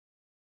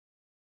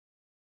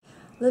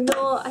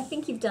Lenore, I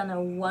think you've done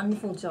a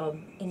wonderful job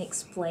in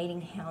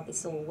explaining how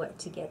this all worked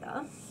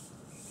together.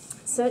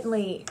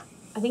 Certainly,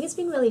 I think it's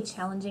been really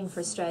challenging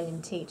for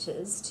Australian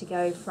teachers to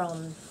go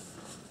from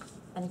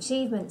an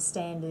achievement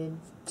standard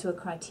to a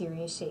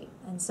criteria sheet.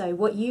 And so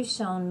what you've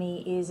shown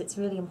me is it's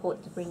really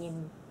important to bring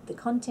in the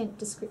content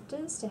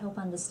descriptors to help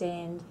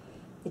understand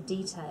the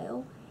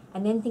detail,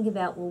 and then think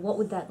about, well, what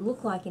would that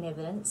look like in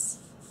evidence?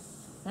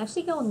 And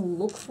actually go and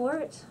look for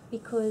it,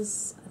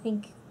 because I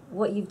think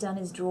what you've done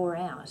is draw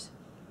out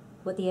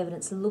what the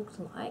evidence looked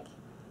like.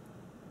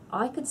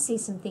 I could see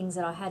some things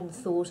that I hadn't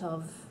thought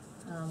of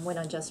when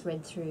I just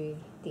read through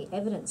the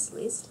evidence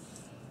list.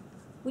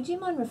 Would you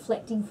mind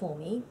reflecting for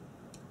me,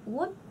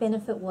 what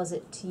benefit was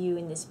it to you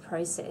in this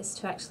process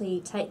to actually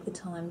take the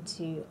time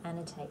to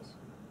annotate?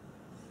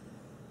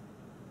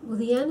 Well,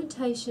 the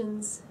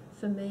annotations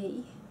for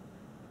me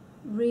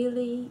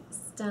really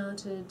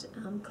started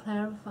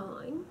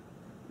clarifying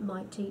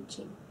my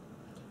teaching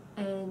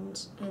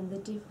and the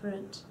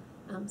different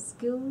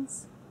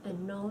skills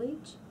and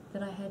knowledge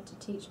that I had to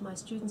teach my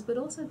students, but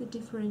also the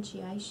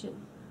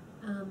differentiation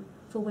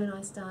for when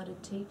I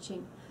started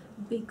teaching,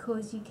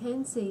 because you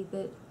can see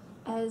that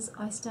as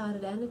I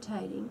started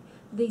annotating,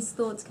 these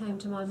thoughts came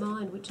to my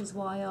mind, which is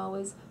why I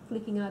was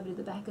flicking over to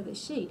the back of the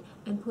sheet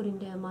and putting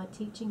down my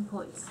teaching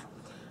points.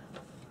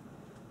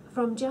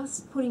 From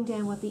just putting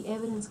down what the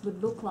evidence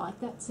would look like,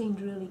 that seemed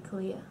really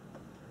clear.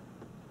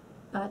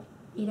 But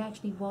it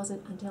actually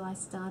wasn't until I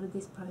started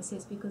this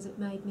process, because it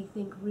made me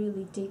think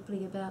really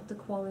deeply about the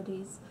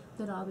qualities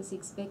that I was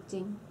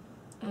expecting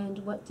and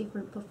what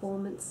different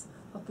performance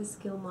of the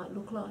skill might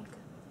look like.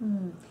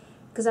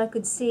 Because I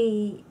could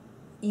see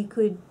you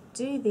could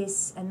do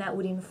this, and that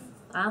would,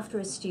 after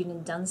a student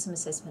had done some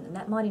assessment, and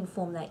that might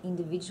inform that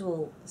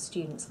individual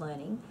student's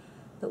learning.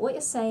 But what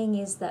you're saying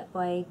is that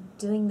by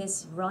doing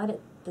this right at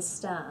the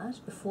start,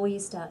 before you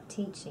start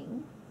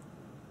teaching,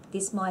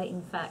 this might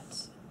in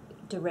fact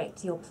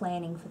direct your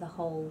planning for the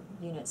whole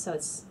unit. So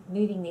it's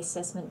moving the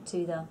assessment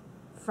to the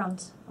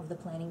front of the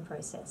planning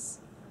process.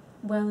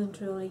 Well and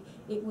truly,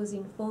 it was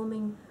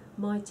informing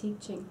my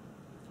teaching,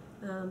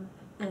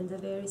 and the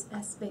various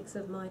aspects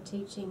of my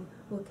teaching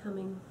were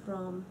coming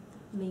from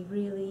me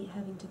really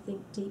having to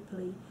think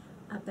deeply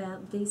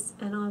about this.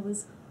 And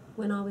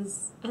when I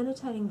was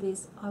annotating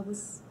this, I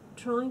was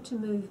trying to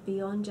move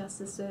beyond just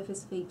the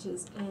surface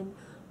features and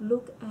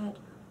look at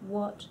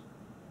what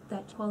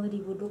that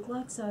quality would look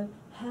like. So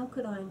how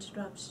could I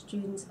instruct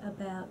students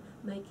about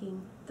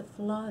making the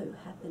flow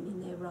happen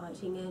in their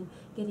writing and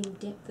getting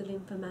depth of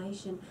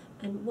information,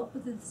 and what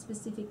were the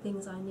specific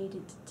things I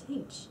needed to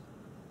teach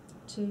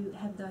to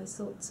have those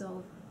sorts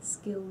of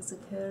skills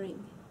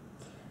occurring.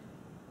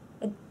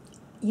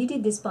 You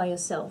did this by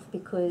yourself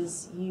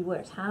because you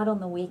worked hard on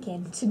the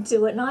weekend to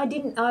do it,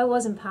 and I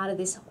wasn't part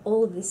of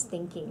all of this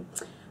thinking.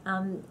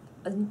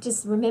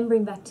 Just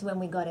remembering back to when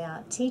we got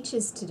our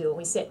teachers to do it,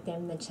 we set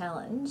them the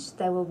challenge,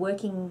 they were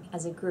working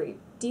as a group.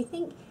 Do you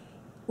think,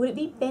 would it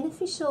be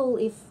beneficial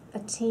if a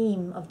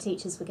team of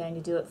teachers were going to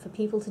do it, for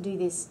people to do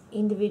this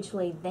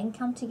individually then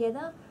come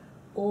together?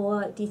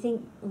 Or do you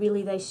think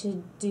really they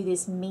should do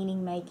this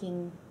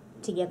meaning-making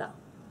together?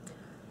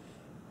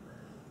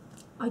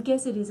 I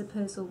guess it is a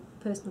personal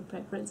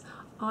preference.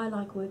 I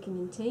like working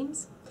in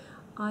teams.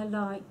 I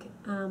like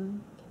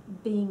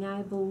being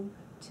able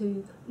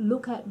to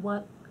look at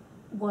what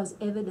was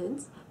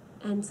evidence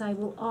and say,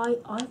 well,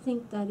 I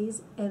think that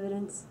is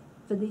evidence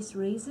for this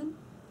reason.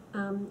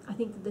 I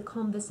think that the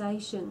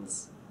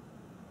conversations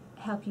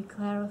help you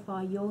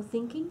clarify your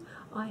thinking.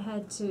 I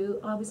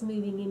was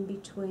moving in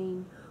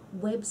between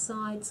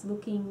websites,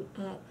 looking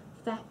at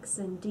facts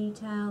and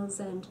details,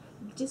 and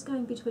just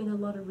going between a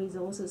lot of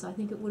resources. I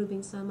think it would have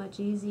been so much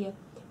easier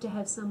to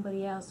have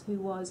somebody else who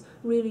was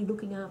really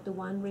looking after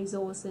one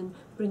resource and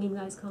bringing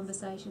those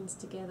conversations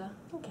together.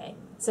 Okay,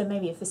 so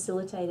maybe a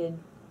facilitated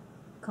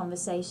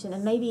conversation,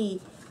 and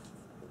maybe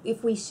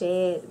if we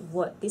share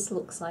what this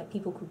looks like,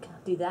 people could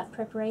do that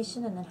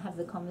preparation and then have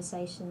the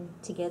conversation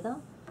together.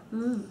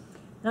 And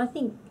I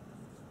think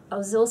I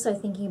was also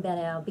thinking about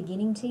our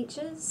beginning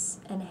teachers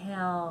and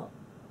how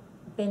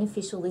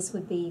beneficial this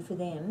would be for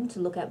them to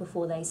look at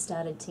before they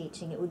started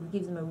teaching. It would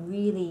give them a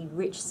really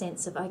rich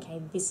sense of,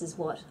 okay, this is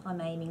what I'm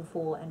aiming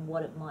for and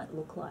what it might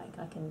look like.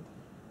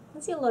 I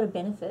see a lot of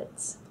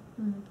benefits.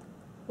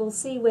 We'll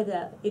see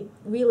whether it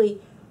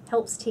really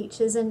helps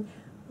teachers, and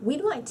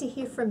we'd like to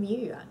hear from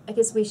you. I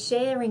guess we're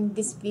sharing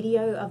this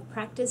video of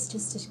practice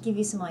just to give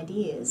you some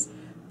ideas,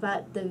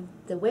 but the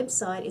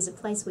website is a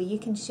place where you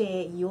can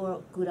share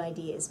your good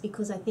ideas,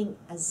 because I think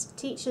as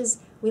teachers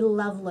we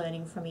love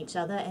learning from each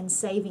other and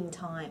saving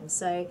time.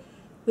 So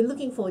we're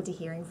looking forward to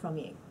hearing from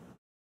you.